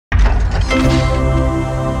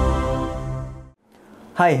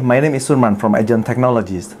Hi, my name is Surman from Agent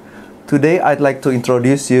Technologies. Today I'd like to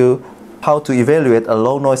introduce you how to evaluate a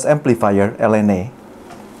low noise amplifier LNA.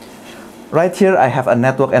 Right here I have a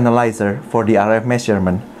network analyzer for the RF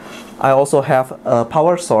measurement. I also have a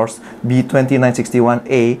power source B2960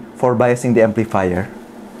 for biasing the amplifier.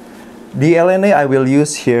 The LNA I will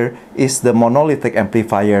use here is the monolithic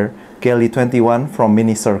amplifier GALI21 from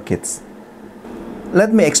Mini Circuits.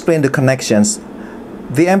 Let me explain the connections.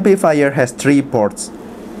 The amplifier has three ports: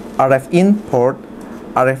 RF in port,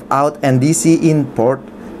 RF out and DC in port,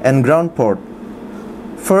 and ground port.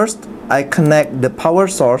 First, I connect the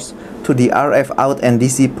power source to the RF out and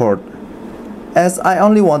DC port. As I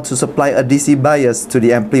only want to supply a DC bias to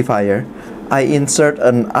the amplifier, I insert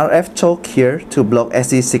an RF choke here to block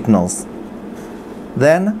AC signals.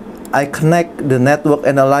 Then, I connect the network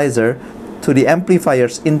analyzer to the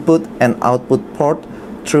amplifier's input and output port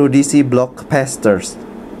through DC block capacitors.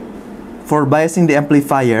 For biasing the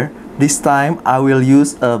amplifier, this time I will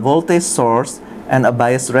use a voltage source and a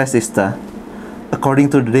bias resistor.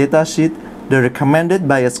 According to the datasheet, the recommended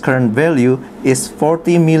bias current value is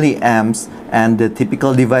 40 milliamps and the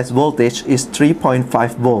typical device voltage is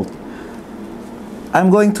 3.5 volt. I'm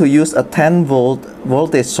going to use a 10 volt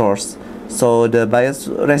voltage source, so the bias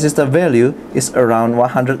resistor value is around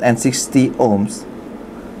 160 ohms.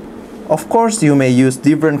 Of course, you may use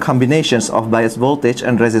different combinations of bias voltage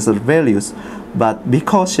and resistor values, but be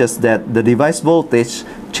cautious that the device voltage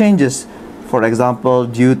changes, for example,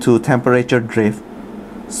 due to temperature drift.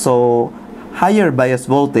 So, higher bias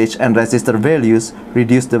voltage and resistor values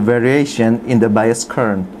reduce the variation in the bias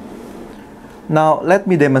current. Now, let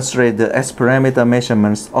me demonstrate the Sparameter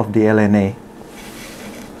measurements of the LNA.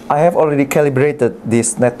 I have already calibrated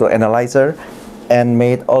this network analyzer and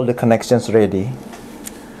made all the connections ready.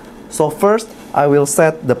 So first, I will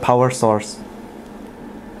set the power source.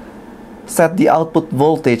 Set the output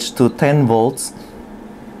voltage to 10 volts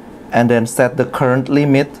and then set the current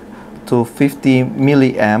limit to 50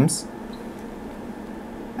 milliamps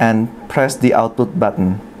and press the output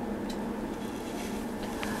button.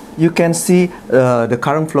 You can see the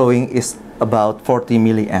current flowing is about 40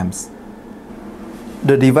 milliamps.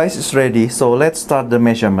 The device is ready, so let's start the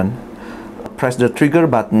measurement. Press the trigger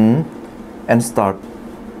button and start.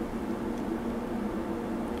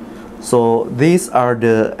 So these are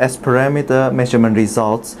the Sparameter measurement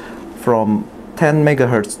results from 10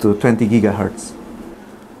 MHz to 20 GHz.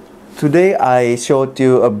 Today I showed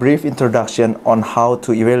you a brief introduction on how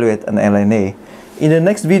to evaluate an LNA. In the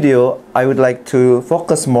next video, I would like to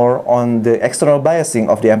focus more on the external biasing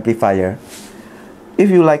of the amplifier. If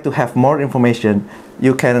you like to have more information,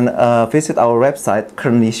 you can visit our website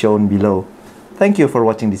currently shown below. Thank you for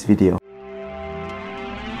watching this video.